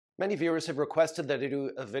Many viewers have requested that I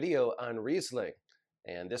do a video on Riesling,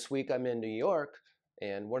 and this week I'm in New York,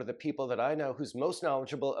 and one of the people that I know who's most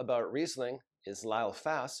knowledgeable about Riesling is Lyle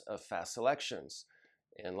Fass of Fass Selections.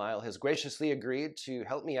 And Lyle has graciously agreed to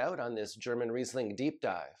help me out on this German Riesling deep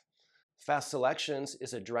dive. Fass Selections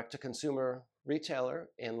is a direct-to-consumer retailer,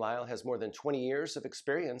 and Lyle has more than 20 years of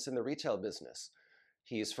experience in the retail business.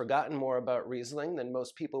 He's forgotten more about Riesling than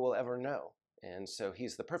most people will ever know, and so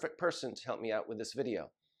he's the perfect person to help me out with this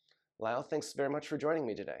video. Lyle, thanks very much for joining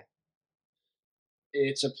me today.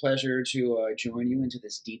 It's a pleasure to join you into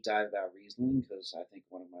this deep dive about Riesling because I think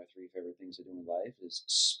one of my three favorite things to do in life is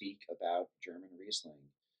speak about German Riesling.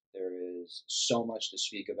 There is so much to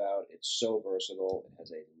speak about. It's so versatile. It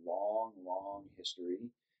has a long, long history,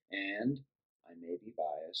 and I may be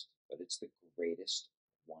biased, but it's the greatest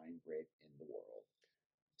wine grape in the world.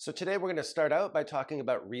 So today we're going to start out by talking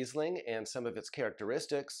about Riesling and some of its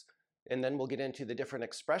characteristics, and then we'll get into the different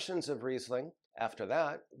expressions of Riesling. After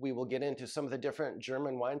that, we will get into some of the different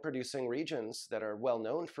German wine producing regions that are well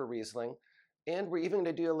known for Riesling, and we're even going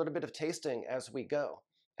to do a little bit of tasting as we go.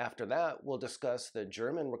 After that, we'll discuss the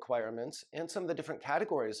German requirements and some of the different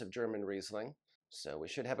categories of German Riesling. So we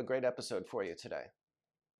should have a great episode for you today.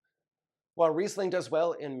 While Riesling does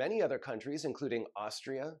well in many other countries, including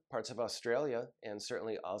Austria, parts of Australia, and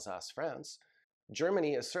certainly Alsace, France,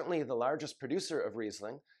 Germany is certainly the largest producer of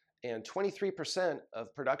Riesling, and 23%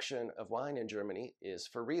 of production of wine in Germany is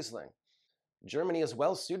for Riesling. Germany is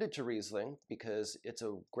well suited to Riesling because it's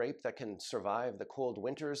a grape that can survive the cold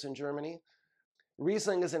winters in Germany.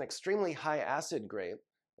 Riesling is an extremely high acid grape.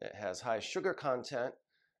 It has high sugar content,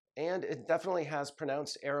 and it definitely has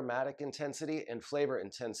pronounced aromatic intensity and flavor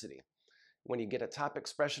intensity. When you get a top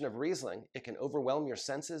expression of Riesling, it can overwhelm your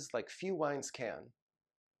senses like few wines can.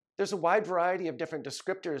 There's a wide variety of different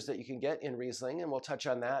descriptors that you can get in Riesling, and we'll touch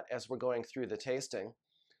on that as we're going through the tasting.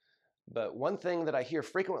 But one thing that I hear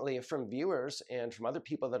frequently from viewers and from other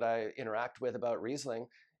people that I interact with about Riesling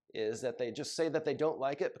is that they just say that they don't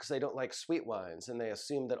like it because they don't like sweet wines, and they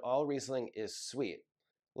assume that all Riesling is sweet.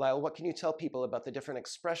 Lyle, what can you tell people about the different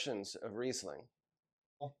expressions of Riesling?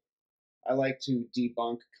 I like to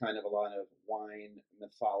debunk kind of a lot of wine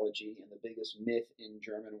mythology, and the biggest myth in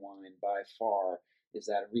German wine by far is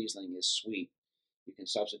that Riesling is sweet. You can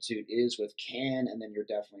substitute is with can, and then you're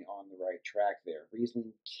definitely on the right track there.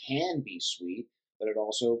 Riesling can be sweet, but it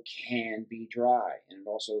also can be dry, and it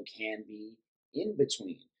also can be in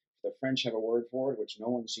between. The French have a word for it, which no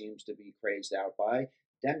one seems to be crazed out by,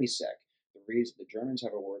 demi-sec. The Germans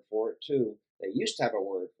have a word for it too. They used to have a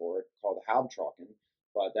word for it called Halbtrocken,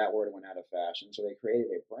 but that word went out of fashion, so they created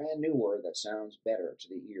a brand new word that sounds better to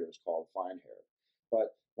the ears called Feinherb.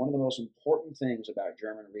 But one of the most important things about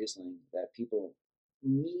German Riesling that people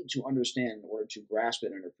need to understand in order to grasp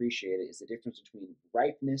it and appreciate it is the difference between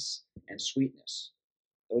ripeness and sweetness.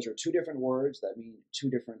 Those are two different words that mean two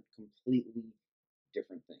different, completely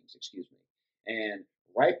different things, excuse me. And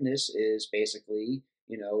ripeness is basically,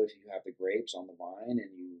 if you have the grapes on the vine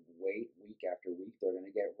and you wait week after week, they're going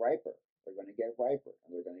to get riper. They're going to get riper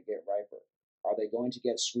and they're going to get riper. Are they going to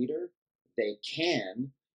get sweeter? They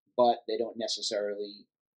can, but it doesn't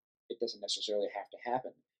necessarily have to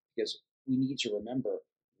happen because we need to remember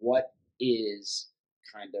what is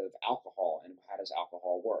kind of alcohol and how does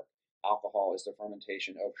alcohol work. Alcohol is the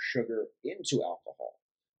fermentation of sugar into alcohol.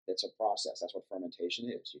 It's a process. That's what fermentation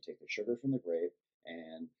is. You take the sugar from the grape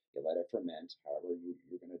and you let it ferment, however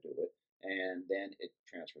you're going to do it, and then it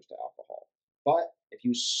transfers to alcohol. But if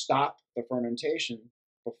you stop the fermentation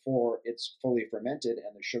before it's fully fermented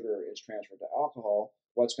and the sugar is transferred to alcohol,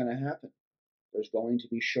 what's going to happen? There's going to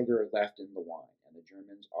be sugar left in the wine, and the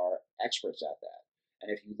Germans are experts at that. And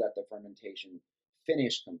if you let the fermentation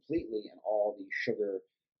finish completely and all the sugar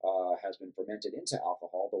has been fermented into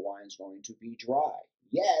alcohol, the wine's going to be dry.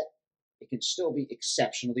 Yet, it can still be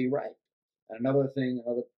exceptionally ripe. And another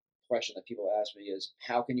question that people ask me is,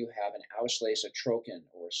 how can you have an Auslese Trocken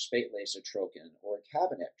or a Spatlese Trocken or a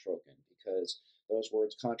Kabinett Trocken? Because those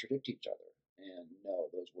words contradict each other. And no,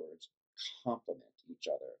 those words complement each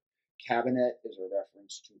other. Kabinett is a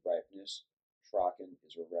reference to ripeness. Trocken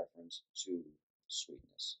is a reference to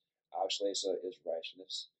sweetness. Auslese is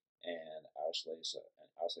ripeness, and Auslese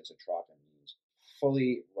Trocken means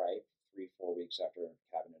fully ripe, 3-4 weeks after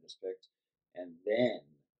Kabinett is picked, and then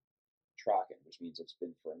Trocken, which means it's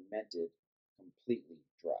been fermented completely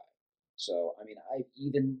dry. So, I mean, I've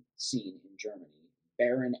even seen in Germany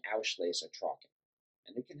Baron Auslese Trocken,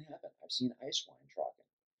 and it can happen. I've seen ice wine Trocken.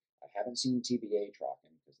 I haven't seen TBA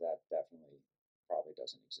Trocken because that definitely probably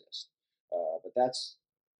doesn't exist. But that's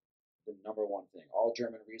the number one thing. All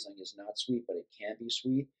German Riesling is not sweet, but it can be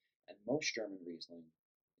sweet, and most German Riesling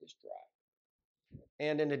is dry.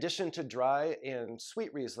 And in addition to dry and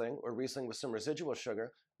sweet Riesling, or Riesling with some residual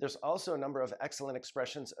sugar, there's also a number of excellent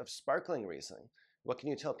expressions of sparkling Riesling. What can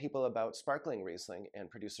you tell people about sparkling Riesling and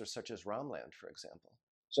producers such as Raumland, for example?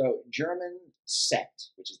 So German Sekt,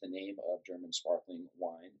 which is the name of German sparkling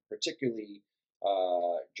wine, particularly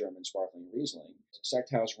German sparkling Riesling.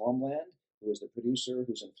 Sekthaus Raumland, who is the producer,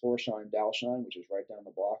 who's in Florsheim, Dalsheim, which is right down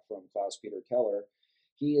the block from Klaus-Peter Keller.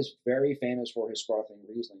 He is very famous for his sparkling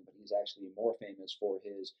Riesling, but he's actually more famous for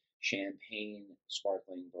his champagne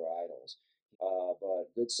sparkling varietals.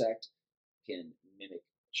 But good Sekt can mimic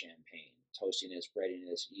champagne, toastiness,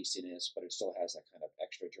 breadiness, yeastiness, but it still has that kind of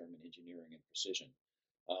extra German engineering and precision.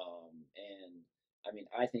 And I mean,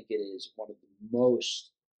 I think it is one of the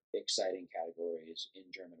most exciting categories in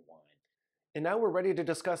German wine. And now we're ready to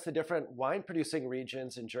discuss the different wine producing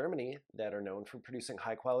regions in Germany that are known for producing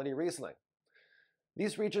high quality Riesling.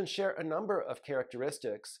 These regions share a number of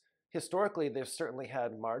characteristics. Historically, they've certainly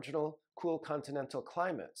had marginal, cool continental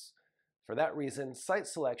climates. For that reason, site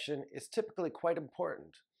selection is typically quite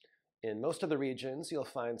important. In most of the regions, you'll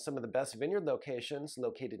find some of the best vineyard locations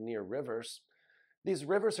located near rivers. These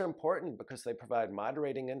rivers are important because they provide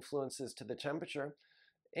moderating influences to the temperature,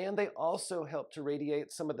 and they also help to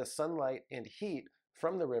radiate some of the sunlight and heat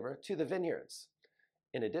from the river to the vineyards.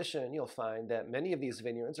 In addition, you'll find that many of these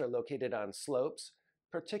vineyards are located on slopes,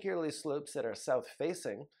 particularly slopes that are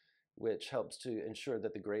south-facing, which helps to ensure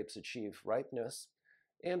that the grapes achieve ripeness.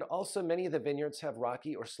 And also many of the vineyards have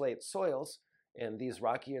rocky or slate soils, and these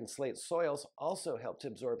rocky and slate soils also help to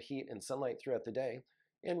absorb heat and sunlight throughout the day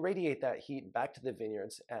and radiate that heat back to the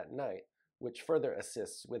vineyards at night, which further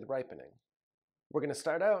assists with ripening. We're going to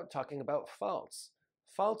start out talking about Pfalz.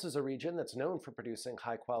 Pfalz is a region that's known for producing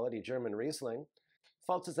high-quality German Riesling.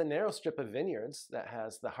 Pfalz is a narrow strip of vineyards that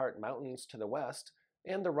has the Hart Mountains to the west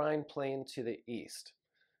and the Rhine Plain to the east.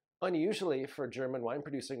 Unusually for German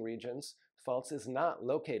wine-producing regions, Pfalz is not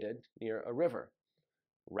located near a river.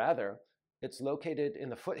 Rather, it's located in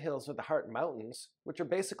the foothills of the Hart Mountains, which are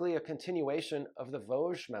basically a continuation of the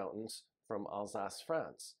Vosges Mountains from Alsace,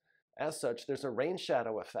 France. As such, there's a rain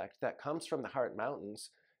shadow effect that comes from the Hart Mountains,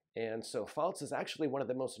 and so Pfalz is actually one of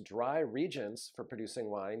the most dry regions for producing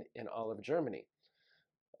wine in all of Germany.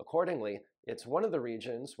 Accordingly, it's one of the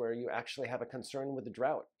regions where you actually have a concern with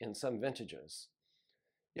drought in some vintages.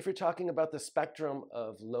 If you're talking about the spectrum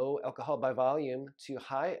of low alcohol by volume to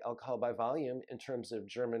high alcohol by volume in terms of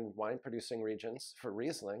German wine producing regions for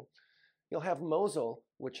Riesling, you'll have Mosel,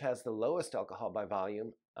 which has the lowest alcohol by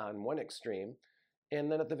volume on one extreme, and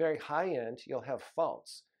then at the very high end, you'll have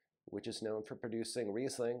Pfalz, which is known for producing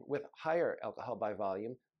Riesling with higher alcohol by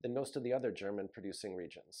volume than most of the other German producing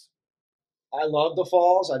regions. I love the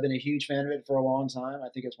Pfalz. I've been a huge fan of it for a long time. I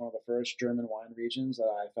think it's one of the first German wine regions that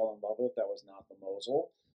I fell in love with that was not the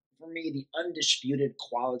Mosel. For me, the undisputed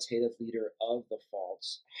qualitative leader of the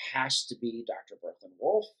Pfalz has to be Dr. Brooklyn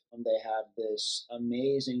Wolf. They have this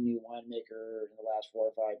amazing new winemaker in the last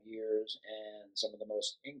 4 or 5 years and some of the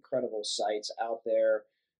most incredible sites out there.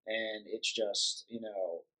 And it's just,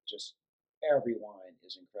 just every wine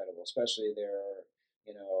is incredible, especially their,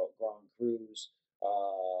 Grand Crus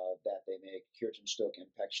that they make. Kirchenstock and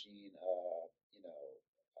Pechstein,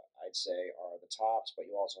 I'd say are the tops, but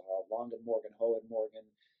you also have Longenmorgen, Hohenmorgen,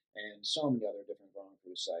 and so many other different Grand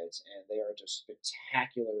Cru sites, and they are just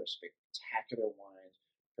spectacular, spectacular wines,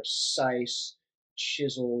 precise,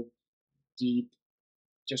 chiseled, deep,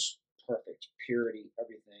 just perfect, purity,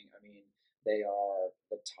 everything. I mean, they are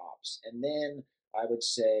the tops. And then I would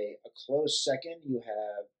say a close second, you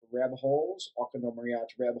have Rebholz, Ockenor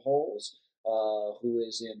Mariat Rebholz, who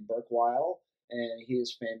is in Birkweil, and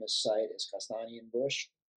his famous site is Kastanienbusch,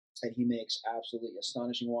 and he makes absolutely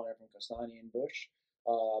astonishing wine from Kastanienbusch.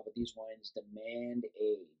 But these wines demand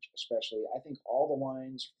age, especially. I think all the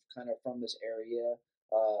wines kind of from this area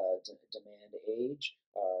demand age,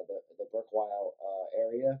 the Birkweil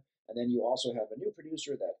area. And then you also have a new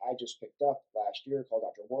producer that I just picked up last year called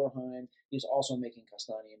Dr. Warheim. He's also making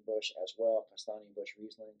Kastanienbusch as well, Kastanienbusch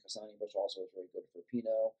Riesling. Kastanienbusch also is very good for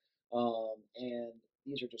Pinot. And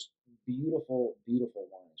these are just beautiful, beautiful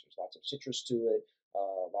wines. There's lots of citrus to it,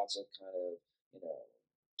 lots of kind of,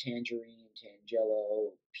 tangerine, tangelo,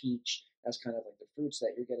 peach. That's kind of like the fruits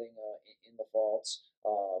that you're getting in the Pfalz.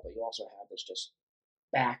 But you also have this just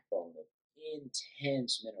backbone of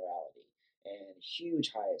intense minerality and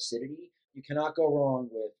huge high acidity. You cannot go wrong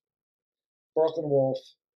with Brooklyn Wolf,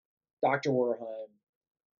 Dr. Warheim,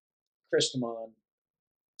 Christemon,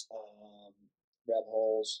 um,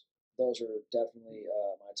 Rebholz. Those are definitely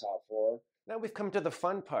my top four. Now we've come to the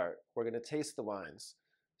fun part. We're going to taste the wines.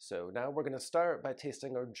 So now we're going to start by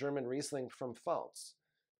tasting our German Riesling from Pfalz.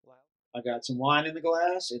 I got some wine in the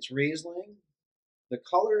glass. It's Riesling. The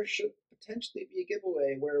color should potentially be a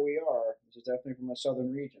giveaway where we are. This is definitely from a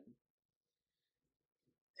southern region.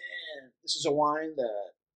 And this is a wine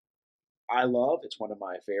that I love. It's one of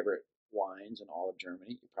my favorite wines in all of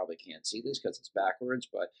Germany. You probably can't see this because it's backwards,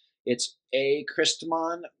 but it's a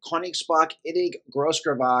Christmann Königsbock Ittig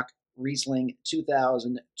Grossgravach Riesling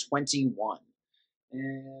 2021.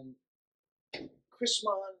 And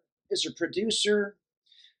Christmann is a producer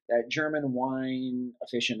that German wine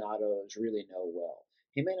aficionados really know well.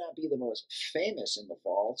 He may not be the most famous in the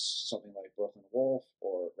Pfalz, something like Brooklyn Wolf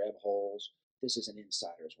or Rebholz. This is an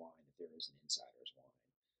insider's wine, if there is an insider's wine.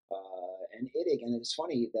 And Ittig, and it's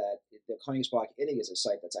funny that the Königsbock Ittig is a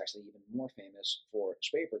site that's actually even more famous for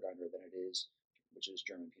Spätburgunder than it is, which is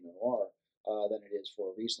German Pinot Noir, than it is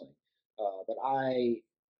for Riesling. But I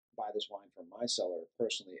buy this wine from my cellar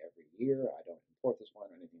personally every year. I don't import this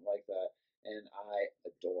wine or anything like that, and I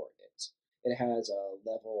adore it. It has a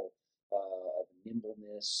level of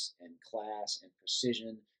nimbleness and class and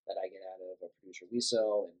precision that I get out of a producer we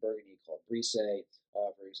sell in Burgundy called Brise,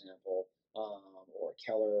 for example, or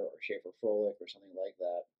Keller or Schaefer Froelich or something like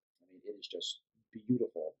that. I mean, it is just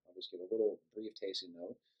beautiful. I'll just give a little brief tasting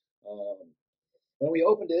note. When we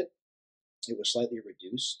opened it, it was slightly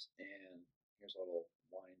reduced, and here's a little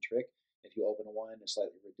wine trick. If you open a wine that's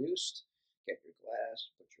slightly reduced, get your glass,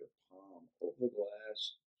 put your palm over the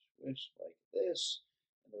glass, swish like this,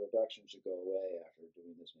 and the reduction should go away after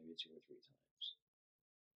doing this maybe 2 or 3 times.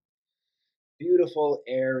 Beautiful,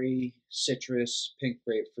 airy, citrus, pink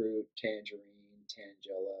grapefruit, tangerine,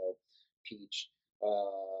 tangelo, peach.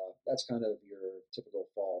 That's kind of your typical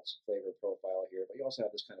Pfalz flavor profile here, but you also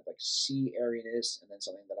have this kind of like sea airiness and then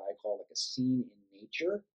something that I call like a scene in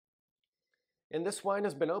nature. And this wine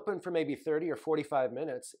has been open for maybe 30 or 45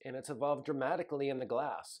 minutes, and it's evolved dramatically in the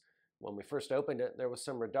glass. When we first opened it, there was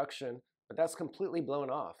some reduction, but that's completely blown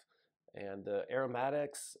off. And the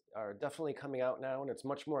aromatics are definitely coming out now, and it's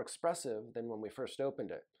much more expressive than when we first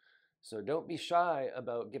opened it. So don't be shy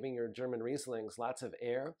about giving your German Rieslings lots of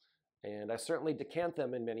air, and I certainly decant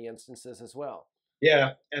them in many instances as well.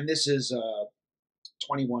 Yeah, and this is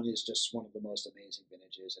 21 is just one of the most amazing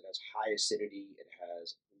vintages. It has high acidity, it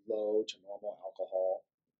has low to normal alcohol,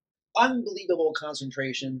 unbelievable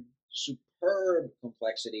concentration, superb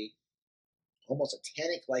complexity, almost a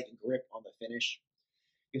tannic like grip on the finish.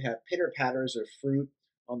 You have pitter patters of fruit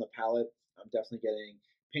on the palate. I'm definitely getting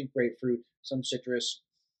pink grapefruit, some citrus,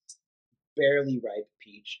 barely ripe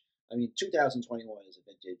peach. I mean, 2021 is a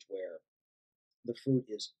vintage where the fruit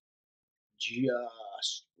is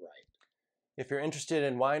just ripe. If you're interested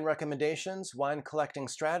in wine recommendations, wine collecting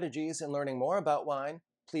strategies, and learning more about wine,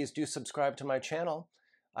 please do subscribe to my channel.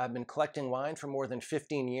 I've been collecting wine for more than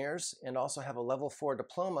 15 years and also have a level 4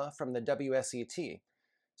 diploma from the WSET.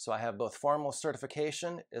 So I have both formal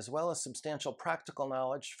certification as well as substantial practical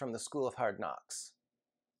knowledge from the School of Hard Knocks.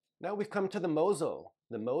 Now we've come to the Mosel.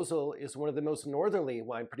 The Mosel is one of the most northerly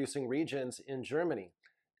wine producing regions in Germany.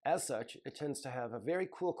 As such, it tends to have a very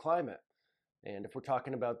cool climate. And if we're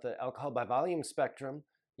talking about the alcohol by volume spectrum,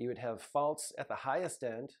 you would have Pfalz at the highest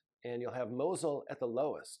end, and you'll have Mosel at the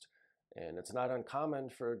lowest. And it's not uncommon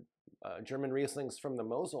for German Rieslings from the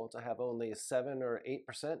Mosel to have only 7 or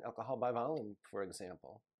 8% alcohol by volume, for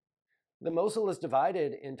example. The Mosel is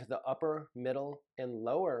divided into the upper, middle, and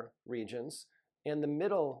lower regions, and the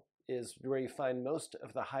middle is where you find most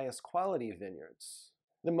of the highest quality vineyards.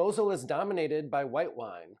 The Mosel is dominated by white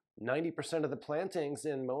wine. 90% of the plantings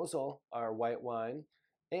in Mosel are white wine,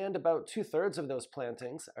 and about 2/3 of those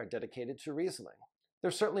plantings are dedicated to Riesling.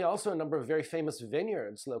 There's certainly also a number of very famous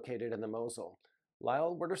vineyards located in the Mosel.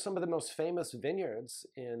 Lyle, what are some of the most famous vineyards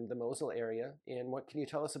in the Mosel area, and what can you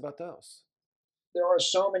tell us about those? There are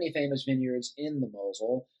so many famous vineyards in the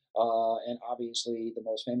Mosel, and obviously the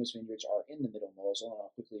most famous vineyards are in the Middle Mosel, and I'll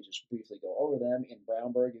quickly just briefly go over them. In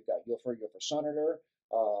Braunberg, you've got Juffer, Sonneter.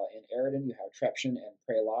 In Erden, you have Treppchen and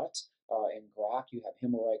Prelat. In Grach, you have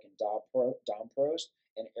Himmelreich and Domprost.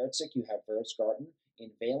 In Erzig, you have Würzgarten.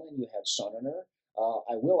 In Valen, you have Sonnener.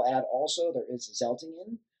 I will add also there is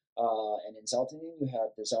Zeltingen, and in Zeltingen, you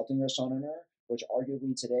have the Zeltinger Sonnener, which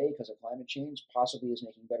arguably today, because of climate change, possibly is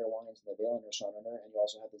making better wines than the Valener Sonnener. And you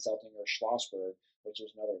also have the Zeltinger Schlossberg, which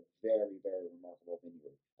is another very, very remarkable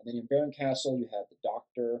vineyard. And then in Bernkastel, you have the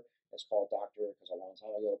Doctor. It's called Doctor because a long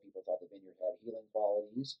time ago people thought the vineyard had healing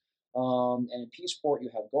qualities. And in Peaceport, you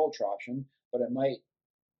have Goldtropfen, but it might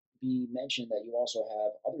be mentioned that you also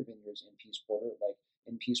have other vineyards in Peaceport,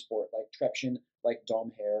 like Treppchen, like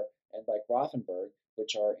Domherr, and like Grafenberg,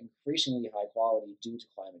 which are increasingly high quality due to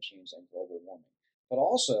climate change and global warming. But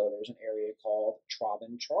also, there's an area called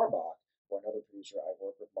Traben Charbach, or another producer I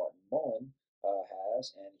work with, Martin Mullen,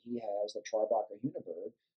 has, and he has the Charbacher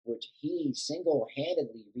Hunebird, which he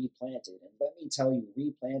single-handedly replanted. And let me tell you,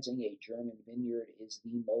 replanting a German vineyard is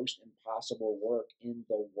the most impossible work in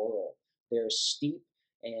the world. They're steep,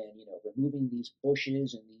 and removing these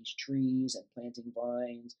bushes and these trees and planting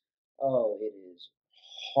vines. Oh, it is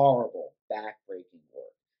horrible, backbreaking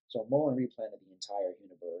work. So Mullen replanted the entire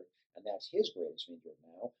Hunebird, and that's his greatest vineyard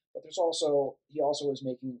now. But he also is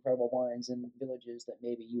making incredible wines in villages that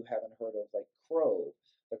maybe you haven't heard of, like Crove,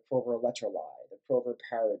 the Crover Letterli, the Crover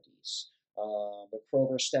Paradise, the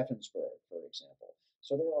Crover Steffensburg, for example.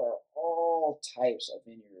 So there are all types of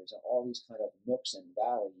vineyards and all these kind of nooks and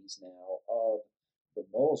valleys now of the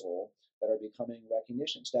Mosel that are becoming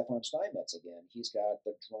recognition. Stefan Steinmetz again, he's got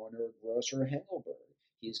the Droner Grosser Hengelberg.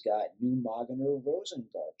 He's got New Magener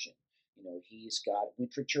Rosengarten. He's got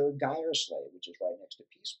Winterthur Geierslee, which is right next to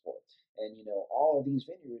Peaceport. And, all of these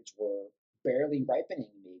vineyards were barely ripening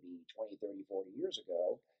maybe 20, 30, 40 years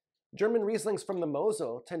ago. German Rieslings from the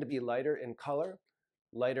Mosel tend to be lighter in color,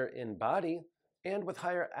 lighter in body, and with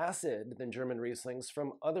higher acid than German Rieslings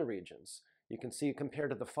from other regions. You can see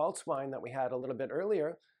compared to the Pfalz wine that we had a little bit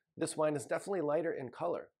earlier, this wine is definitely lighter in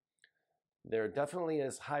color. There definitely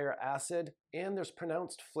is higher acid, and there's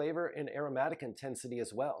pronounced flavor and aromatic intensity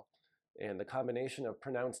as well. And the combination of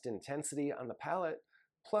pronounced intensity on the palate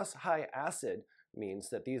plus high acid means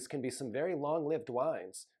that these can be some very long-lived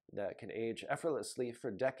wines that can age effortlessly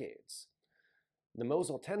for decades. The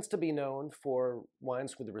Mosel tends to be known for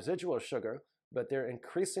wines with residual sugar, but they're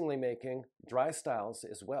increasingly making dry styles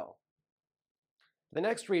as well. The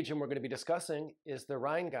next region we're going to be discussing is the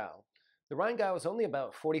Rheingau. The Rheingau is only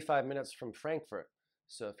about 45 minutes from Frankfurt,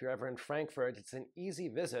 so if you're ever in Frankfurt, it's an easy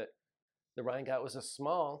visit. The Rheingau is a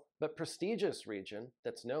small but prestigious region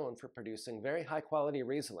that's known for producing very high-quality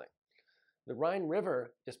Riesling. The Rhine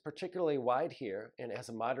River is particularly wide here and has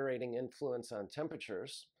a moderating influence on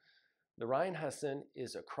temperatures. The Rheinhessen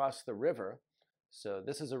is across the river, so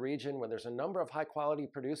this is a region where there's a number of high-quality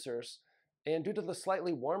producers, and due to the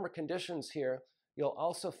slightly warmer conditions here, you'll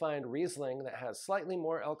also find Riesling that has slightly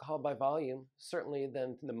more alcohol by volume, certainly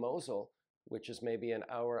than the Mosel, which is maybe an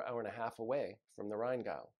hour, hour and a half away from the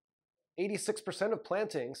Rheingau. 86% of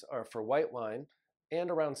plantings are for white wine,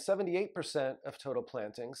 and around 78% of total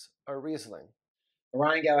plantings are Riesling. The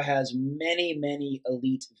Rheingau has many, many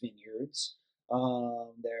elite vineyards.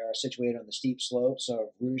 They're situated on the steep slopes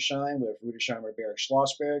of Rudesheim, with Rudesheimer Berg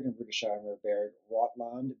Schlossberg and Rudesheimer Berg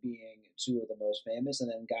Rotland being two of the most famous.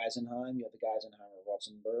 And then Geisenheim, you have the Geisenheimer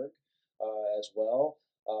Rotzenberg as well.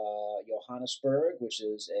 Johannesburg, which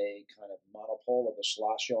is a kind of monopole of the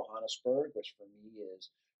Schloss Johannesburg, which for me is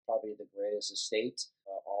probably the greatest estate,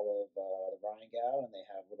 all of the Rheingau, and they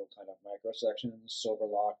have little kind of micro sections,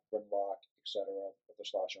 Silberloch, Brunloch, etc., with the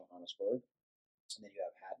Schloss Johannesburg. And then you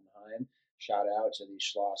have Hattenheim. Shout out to the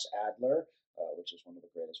Schloss Adler, which is one of the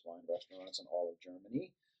greatest wine restaurants in all of Germany.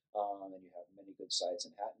 And you have many good sites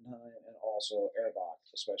in Hattenheim, and also Erbach,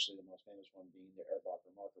 especially the most famous one being the Erbacher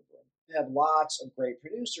Markerbrunnen. You have lots of great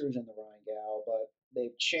producers in the Rheingau, but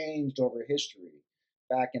they've changed over history.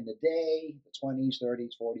 Back in the day, the 20s,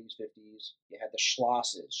 30s, 40s, 50s, you had the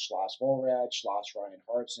Schlosses, Schloss Vorrat, Schloss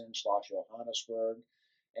Rheinharzen, Schloss Johannesburg,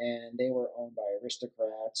 and they were owned by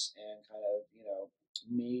aristocrats and kind of,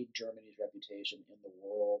 made Germany's reputation in the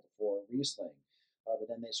world for Riesling. But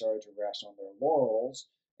then they started to rest on their laurels,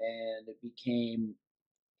 and it became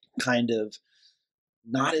kind of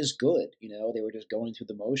not as good. They were just going through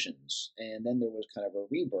the motions. And then there was kind of a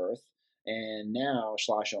rebirth. And now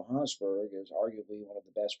Schloss Johannesburg is arguably one of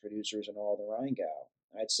the best producers in all the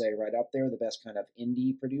Rheingau. I'd say right up there, the best kind of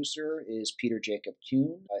indie producer is Peter Jacob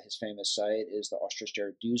Kuhn. His famous site is the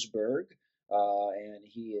Osterster Duisburg. And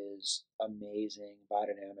he is amazing,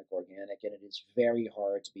 biodynamic, organic, and it is very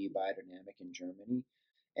hard to be biodynamic in Germany.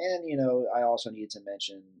 And, I also need to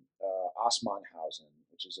mention Assmannhausen,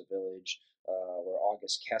 which is a village where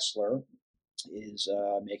August Kessler is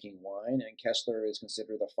making wine, and Kessler is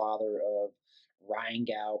considered the father of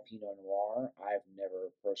Rheingau Pinot Noir. I've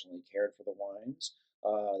never personally cared for the wines.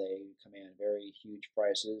 They command very huge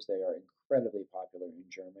prices. They are incredibly popular in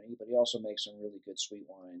Germany, but he also makes some really good sweet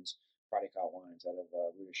wines, Prädikat wines out of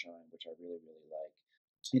Rudesheim, which I really, really like.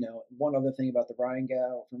 One other thing about the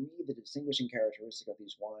Rheingau, for me, the distinguishing characteristic of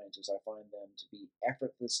these wines is I find them to be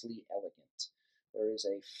effortlessly elegant. There is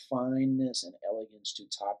a fineness and elegance to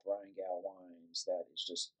top Rheingau wines that is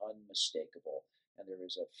just unmistakable. And there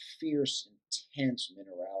is a fierce, intense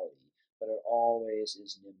minerality, but it always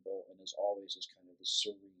is nimble and is always this kind of the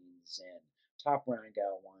serene zen. Top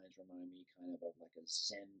Rheingau wines remind me kind of like a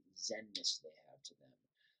zenness they have to them.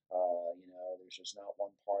 There's just not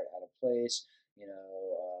one part out of place.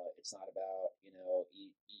 It's not about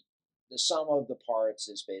the sum of the parts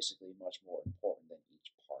is basically much more important than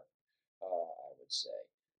each part, I would say.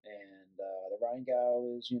 And the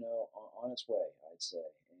Rheingau is, on its way, I'd say.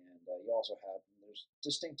 And you also have there's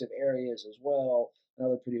distinctive areas as well.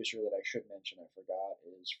 Another producer that I should mention, I forgot,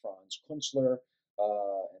 is Franz Kunstler,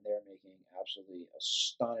 and they're making absolutely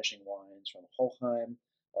astonishing wines from Hochheim.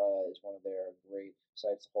 Is one of their great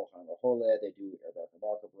sites, the Hochheimer Hole. They do Erbarker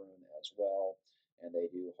Markerbrunn as well, and they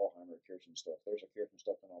do Hochheimer Kirchenstock. There's a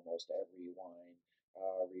Kirchenstock in almost every wine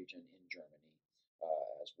region in Germany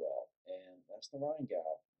as well, and that's the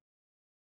Rheingau.